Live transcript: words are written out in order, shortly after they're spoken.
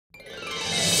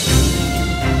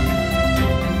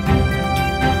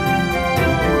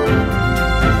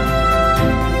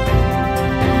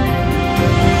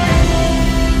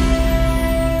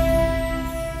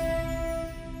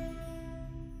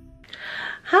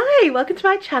Hi, welcome to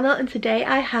my channel, and today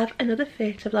I have another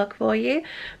theatre vlog for you.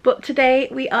 But today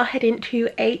we are heading to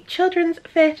a children's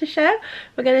theatre show.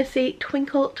 We're going to see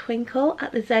Twinkle Twinkle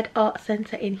at the Z Art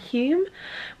Centre in Hume.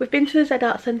 We've been to the Z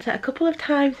Art Centre a couple of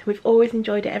times. We've always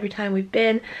enjoyed it every time we've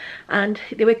been, and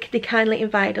they kindly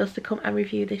invited us to come and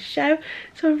review this show.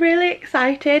 So we're really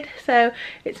excited. So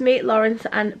it's me, Lawrence,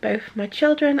 and both my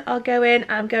children are going.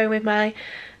 I'm going with my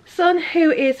son,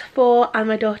 who is 4, and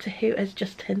my daughter, who has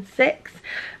just turned 6,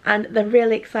 and they're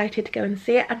really excited to go and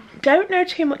see it. I don't know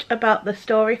too much about the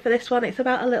story for this one. It's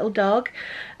about a little dog,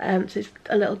 so it's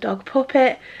a little dog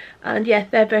puppet, and yeah,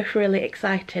 they're both really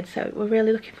excited, so we're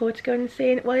really looking forward to going and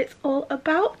seeing what it's all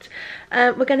about.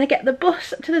 We're going to get the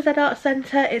bus to the Z Art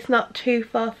Centre. It's not too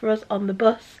far for us on the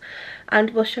bus,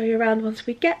 and we'll show you around once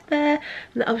we get there,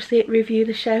 and obviously review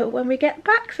the show when we get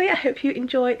back. So yeah, I hope you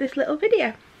enjoy this little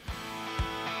video.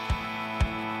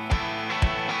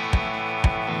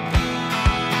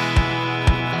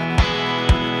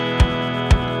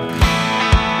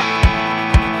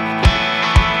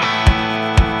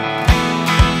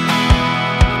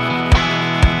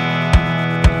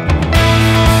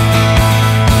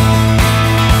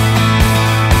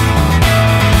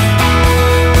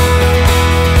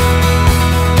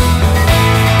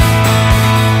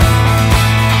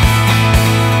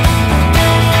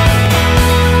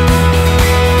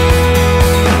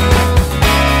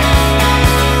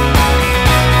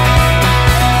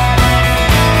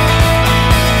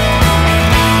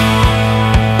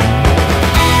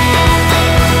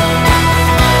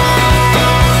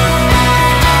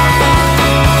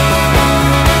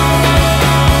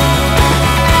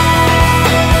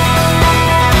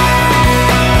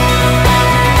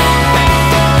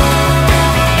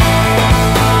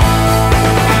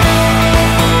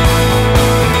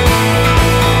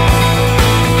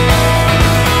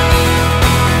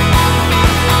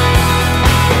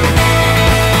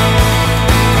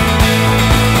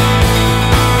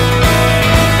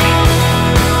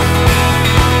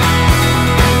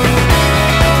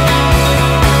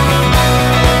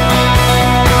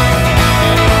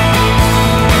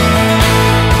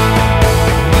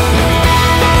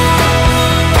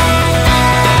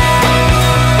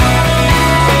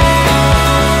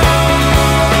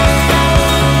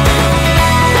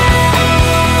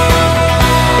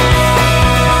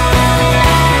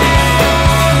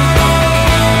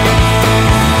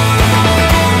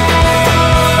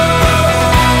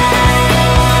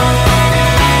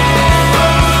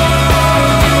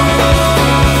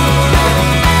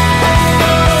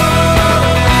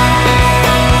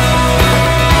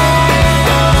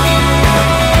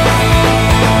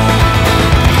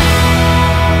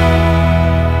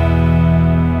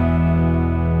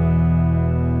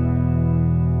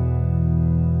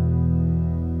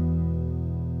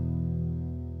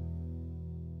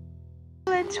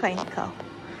 Twinkle.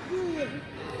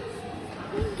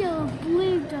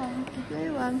 Blue dog.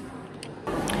 Blue one.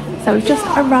 So we've just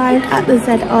arrived at the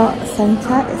Z Art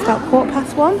Centre. It's about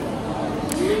 1:15.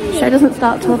 The show doesn't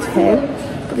start till 2,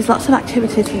 but there's lots of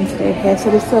activities for them to do here.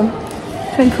 So there's some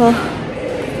Twinkle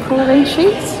colouring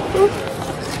sheets.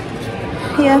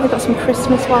 Here they've got some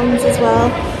Christmas ones as well.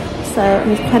 So,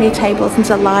 and there's plenty of tables into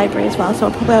the library as well. So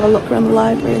I'll probably have a look around the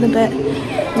library in a bit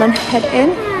and then head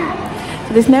in.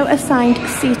 There's no assigned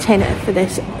seating for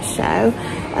this show.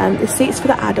 There's seats for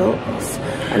the adults,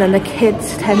 and then the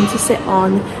kids tend to sit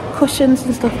on cushions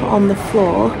and stuff on the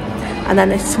floor, and then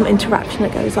there's some interaction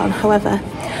that goes on. However,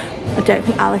 I don't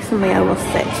think Alice and Leo will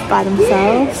sit by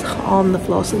themselves on the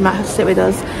floor, so they might have to sit with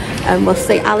us, and we'll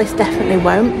see. Alice definitely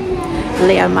won't,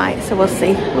 Leo might, so we'll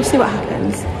see what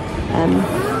happens.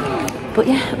 But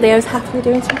yeah, Leo's happily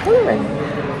doing some colouring.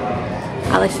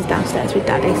 Alice is downstairs with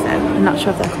Daddy, so I'm not sure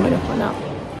if they're coming up or not.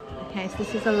 Okay, so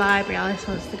this is the library. Alice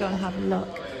wants to go and have a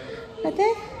look.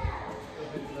 Ready?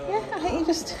 Yeah, I think you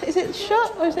just... Is it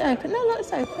shut or is it open? No, look,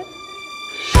 it's open.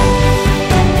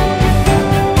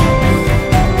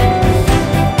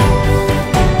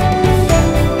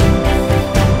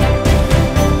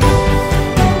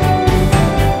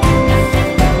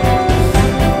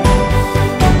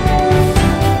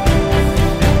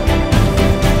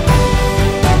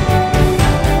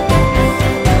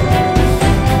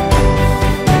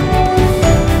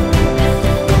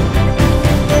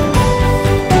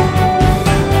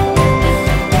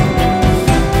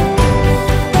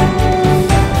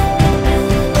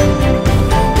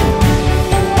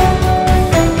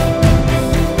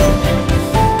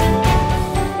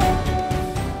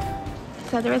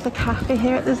 There is a cafe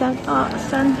here at the Z Art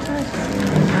Centre.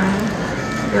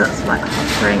 Lots of like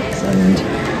hot drinks and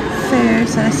food.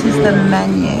 So this is the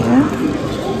menu.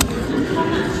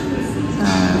 So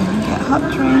you can get hot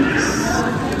drinks,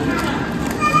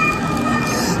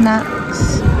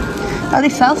 snacks. Oh, they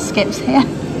sell skips here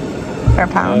for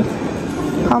 £1.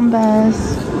 Combos.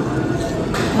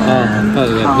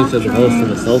 Hot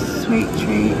drinks, sweet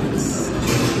treats.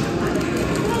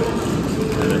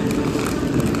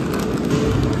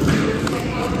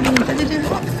 Did they do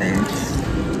hot foods?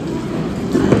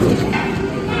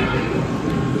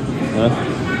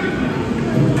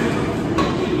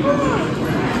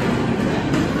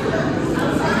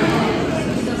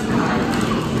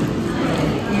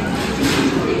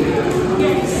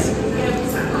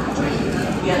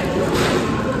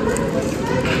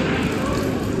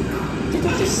 Did I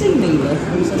just see Mila?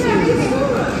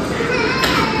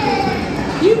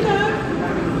 You go.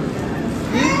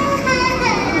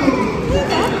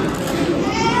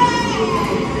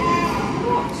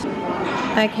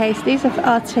 Okay, so these are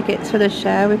our tickets for the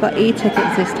show. We've got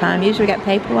e-tickets this time. Usually we get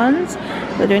paper ones.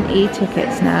 We're doing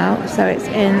e-tickets now. So it's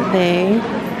in the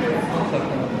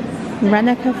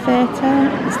Renneker Theatre.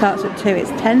 It starts at 2.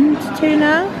 It's 10 to 2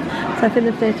 now. So I think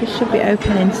the theatre should be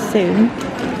opening soon.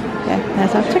 Yeah,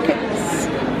 there's our tickets.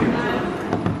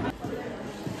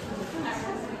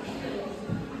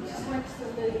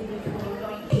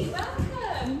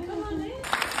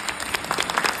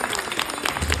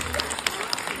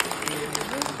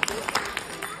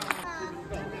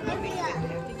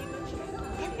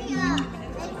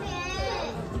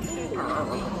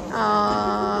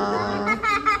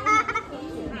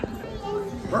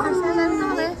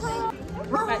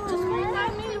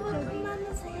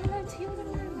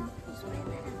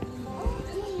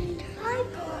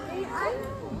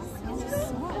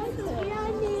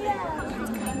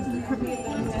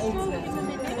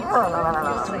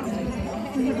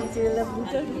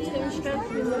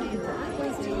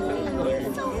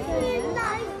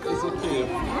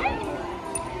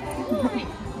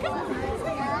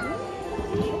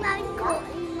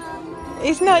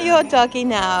 It's not your doggy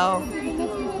now.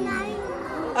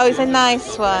 Oh, it's a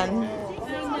nice one.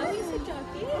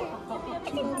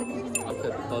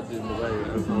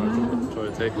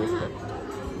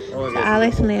 So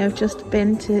Alice and Leo have just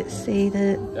been to see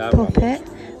the puppet.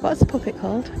 What's the puppet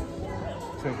called?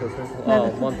 Twinkle Twinkle.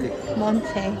 Oh, Monty.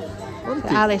 Monty. So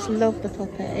Alice loved the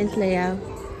puppet. Is Leo?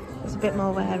 It's a bit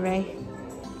more wary.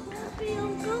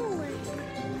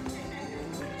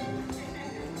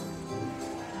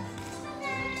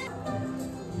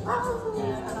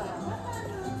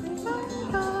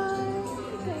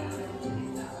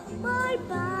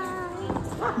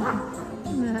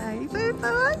 No, you waved bye,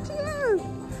 aren't you?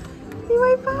 You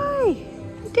waved bye.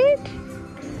 You did.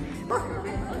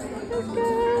 Let's go.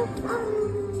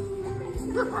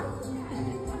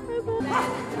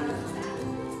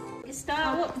 You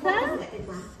start up there.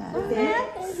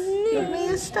 Give me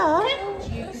a star.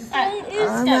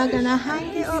 I'm now going to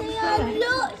hang it up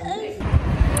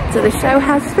there. So the show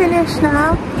has finished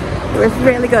now. It was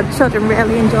really good. Children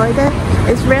really enjoyed it.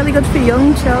 It's really good for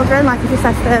young children, like if it's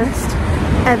their first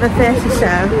ever theatre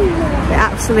show. They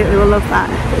absolutely will love that.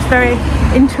 It's very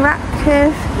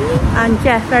interactive and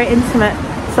yeah, very intimate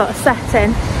sort of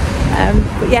setting.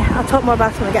 But yeah, I'll talk more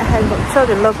about it when I get home, but the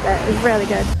children loved it. It was really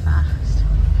good.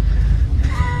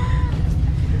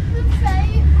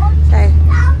 Say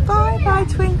bye bye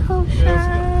Twinkle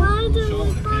Show.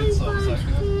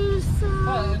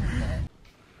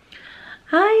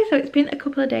 Hi, so it's been a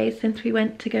couple of days since we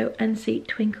went to go and see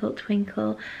Twinkle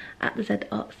Twinkle at the Z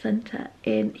Arts Centre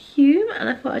in Hume, and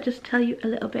I thought I'd just tell you a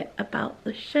little bit about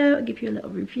the show and give you a little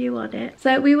review on it.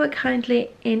 So we were kindly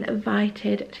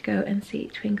invited to go and see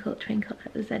Twinkle Twinkle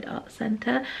at the Z Arts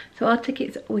Centre. So our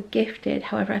tickets were gifted,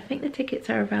 however I think the tickets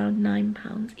are around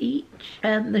 £9 each.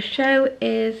 The show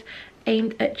is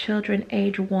aimed at children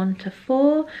age 1 to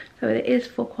 4, so it is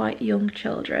for quite young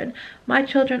children. My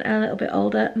children are a little bit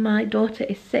older. My daughter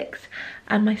is 6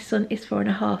 and my son is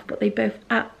 4.5, but they both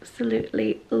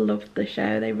absolutely loved the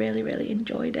show. They really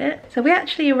enjoyed it. So we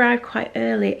actually arrived quite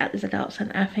early at the Z Arts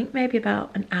Centre, I think maybe about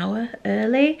an hour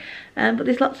early, but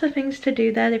there's lots of things to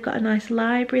do there. They've got a nice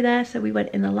library there, so we went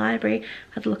in the library,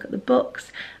 had a look at the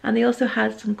books, and they also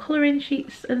had some colouring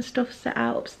sheets and stuff set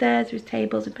out upstairs with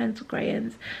tables and pencil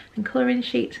crayons and colouring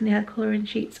sheets, and they had colouring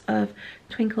sheets of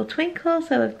Twinkle Twinkle,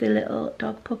 so of the little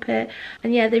dog puppet.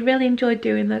 And yeah, they really enjoyed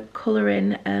doing the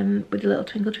colouring with the little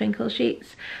Twinkle Twinkle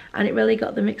sheets, and it really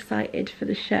got them excited for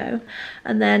the show.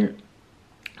 And then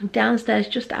Downstairs,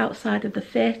 just outside of the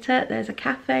theatre, there's a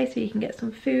cafe, so you can get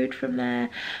some food from there,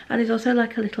 and there's also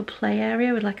like a little play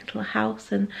area with like a little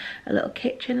house and a little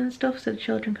kitchen and stuff, so the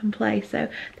children can play. So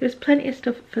there was plenty of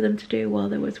stuff for them to do while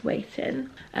they was waiting.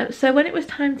 So when it was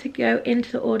time to go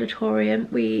into the auditorium,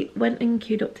 we went and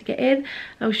queued up to get in,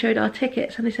 and we showed our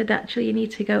tickets, and they said actually you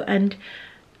need to go and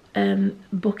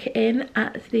book it in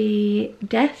at the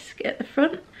desk at the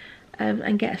front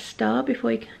and get a star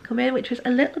before you can come in, which was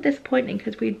a little disappointing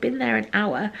because we'd been there an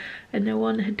hour and no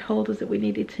one had told us that we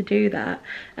needed to do that.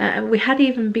 And we had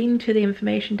even been to the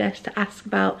information desk to ask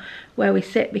about where we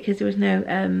sit, because there was no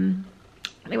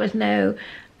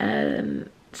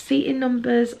seating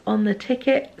numbers on the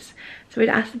tickets. So we'd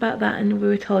asked about that, and we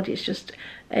were told you just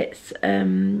sit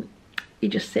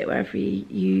wherever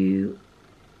you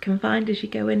can find as you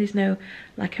go in. There's no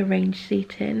like arranged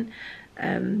seating.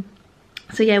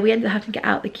 So yeah, we ended up having to get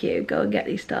out the queue, go and get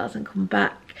these stars and come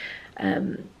back.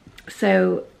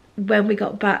 So when we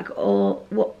got back,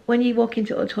 when you walk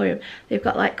into the auditorium, they've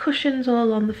got like cushions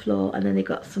all on the floor, and then they've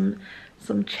got some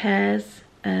chairs,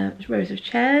 rows of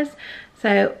chairs.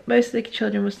 So most of the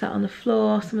children were sat on the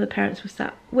floor, some of the parents were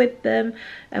sat with them,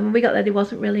 and when we got there, there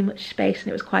wasn't really much space and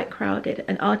it was quite crowded.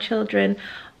 And our children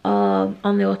are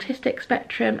on the autistic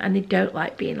spectrum, and they don't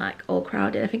like being like all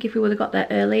crowded. I think if we would have got there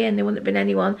early and there wouldn't have been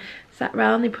anyone sat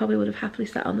round, they probably would have happily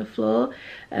sat on the floor.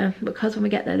 Because when we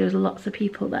get there was lots of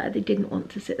people there, they didn't want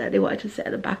to sit there, they wanted to sit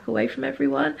at the back away from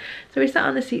everyone. So we sat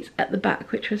on the seats at the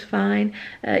back, which was fine.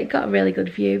 It got a really good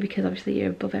view because obviously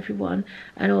you're above everyone,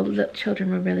 and all the little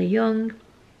children were really young.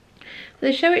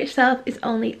 The show itself is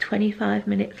only 25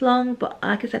 minutes long, but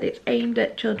like I said, it's aimed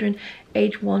at children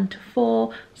age 1 to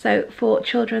 4. So for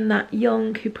children that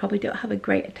young who probably don't have a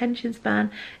great attention span,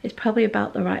 it's probably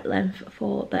about the right length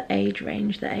for the age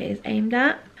range that it is aimed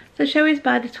at. The show is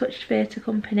by the Touch Theatre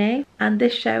Company, and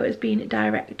this show has been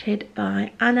directed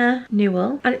by Anna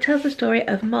Newell, and it tells the story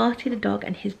of Marty the dog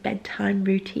and his bedtime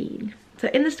routine. So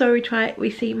in the story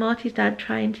we see Marty's dad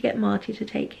trying to get Marty to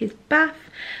take his bath,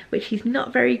 which he's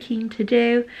not very keen to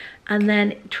do, and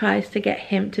then tries to get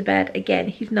him to bed. Again,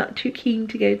 he's not too keen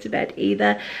to go to bed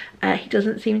either. He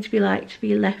doesn't seem to be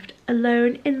left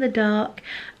alone in the dark,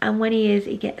 and when he is,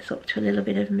 he gets up to a little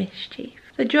bit of mischief.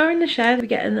 So during the show, we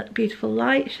get a beautiful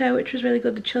light show, which was really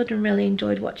good. The children really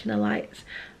enjoyed watching the lights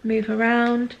move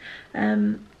around.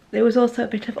 There was also a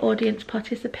bit of audience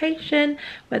participation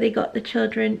where they got the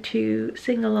children to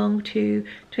sing along to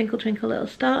Twinkle Twinkle Little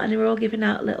Star, and they were all giving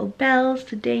out little bells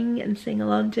to ding and sing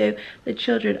along to. The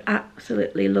children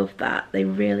absolutely loved that. They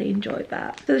really enjoyed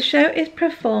that. So the show is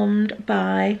performed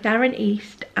by Darren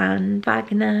East and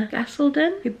Wagner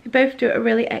Gasselden, who both do a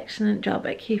really excellent job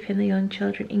at keeping the young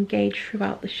children engaged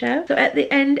throughout the show. So at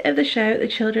the end of the show, the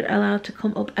children are allowed to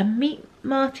come up and meet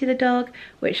Marty the dog,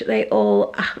 which they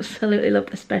all absolutely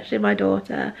loved, especially my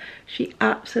daughter. She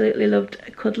absolutely loved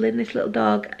cuddling this little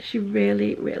dog. She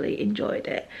really enjoyed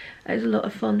it. It was a lot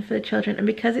of fun for the children, and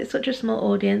because it's such a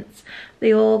small audience,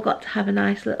 they all got to have a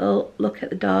nice little look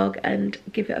at the dog and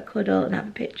give it a cuddle and have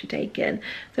a picture taken.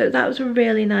 So that was a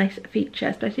really nice feature,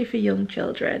 especially for young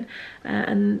children,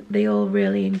 and they all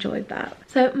really enjoyed that.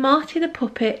 So Marty the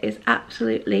puppet is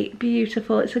absolutely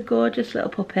beautiful. It's a gorgeous little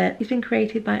puppet. He's been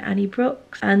created by Annie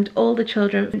Brooks, and all the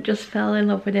children just fell in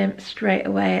love with him straight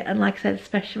away. And like I said,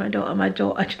 especially my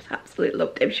daughter just absolutely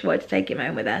loved him. She wanted to take him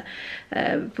home with her.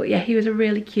 But yeah, he was a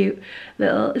really cute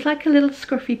little, it's like a little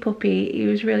scruffy puppy. He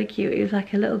was really cute. He was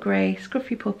like a little grey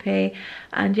scruffy puppy,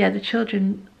 and yeah, the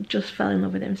children just fell in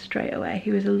love with him straight away.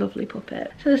 He was a lovely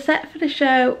puppet. So the set for the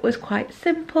show was quite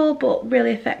simple but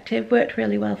really effective, worked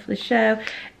really well for the show.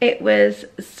 It was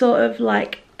sort of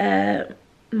like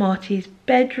Marty's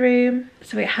bedroom.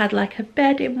 So it had like a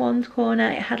bed in one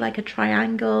corner, it had like a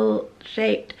triangle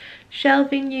shaped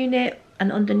shelving unit,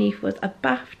 and underneath was a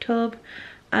bathtub,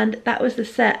 and that was the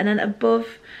set. And then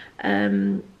above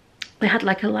they had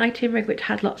like a lighting rig which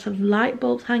had lots of light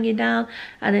bulbs hanging down,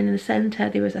 and then in the centre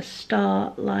there was a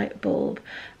star light bulb,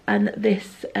 and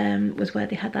this was where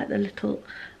they had like the little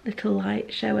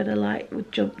light show where the light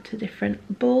would jump to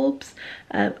different bulbs,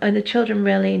 and the children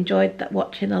really enjoyed that,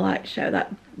 watching the light show.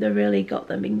 That really got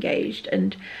them engaged,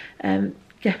 and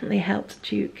definitely helped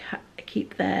to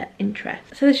keep their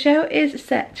interest. So the show is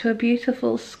set to a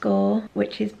beautiful score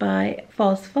which is by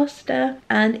Foz Foster,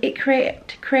 and it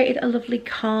created a lovely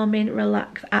calming,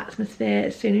 relaxed atmosphere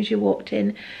as soon as you walked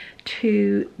in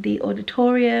to the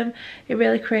auditorium. It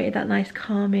really created that nice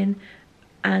calming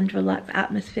and relaxed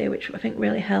atmosphere, which I think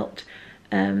really helped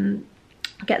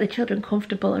get the children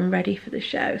comfortable and ready for the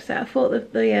show. So I thought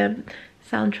that the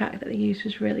soundtrack that they used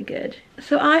was really good.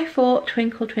 So I thought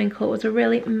Twinkle Twinkle was a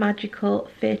really magical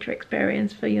theatre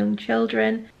experience for young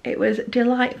children. It was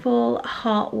delightful,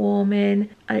 heartwarming,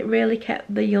 and it really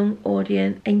kept the young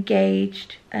audience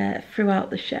engaged throughout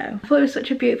the show. I thought it was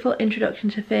such a beautiful introduction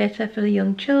to theatre for the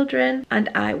young children, and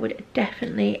I would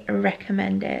definitely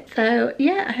recommend it. So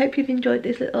yeah, I hope you've enjoyed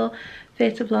this little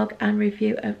theatre vlog and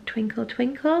review of Twinkle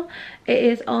Twinkle. It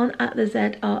is on at the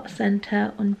Z Art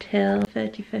Centre until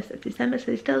 31st of December, so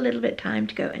there's still a little bit of time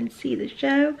to go and see the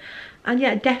show. And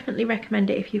yeah, definitely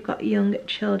recommend it if you've got young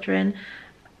children.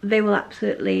 They will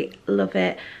absolutely love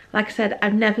it. Like I said,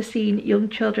 I've never seen young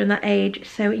children that age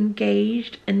so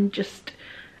engaged and just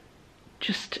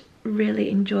really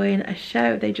enjoying a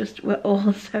show. They just were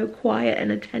all so quiet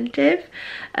and attentive.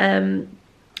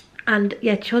 And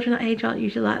yeah, children that age aren't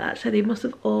usually like that, so they must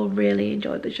have all really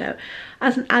enjoyed the show.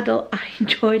 As an adult, I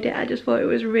enjoyed it. I just thought it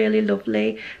was really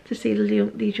lovely to see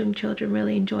these young children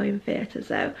really enjoying theatre.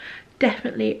 So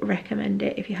definitely recommend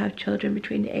it if you have children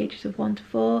between the ages of 1 to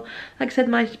 4. Like I said,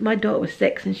 my daughter was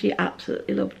 6 and she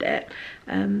absolutely loved it.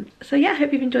 So yeah, I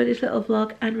hope you've enjoyed this little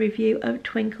vlog and review of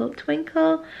Twinkle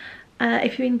Twinkle.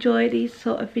 If you enjoy these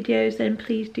sort of videos, then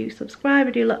please do subscribe.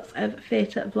 I do lots of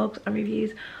theatre vlogs and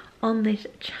reviews on this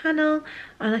channel,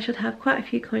 and I should have quite a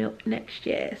few coming up next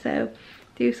year, so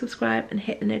do subscribe and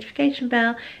hit the notification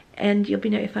bell and you'll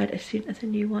be notified as soon as a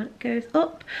new one goes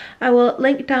up. I will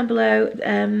link down below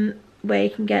where you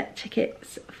can get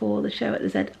tickets for the show at the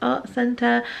Z Art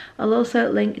Centre. I'll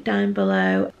also link down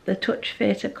below the Touch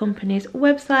Theatre Company's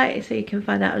website so you can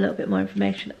find out a little bit more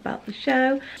information about the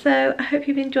show. So I hope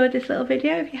you've enjoyed this little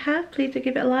video. If you have, please do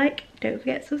give it a like, don't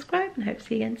forget to subscribe, and hope to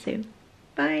see you again soon.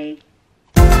 Bye.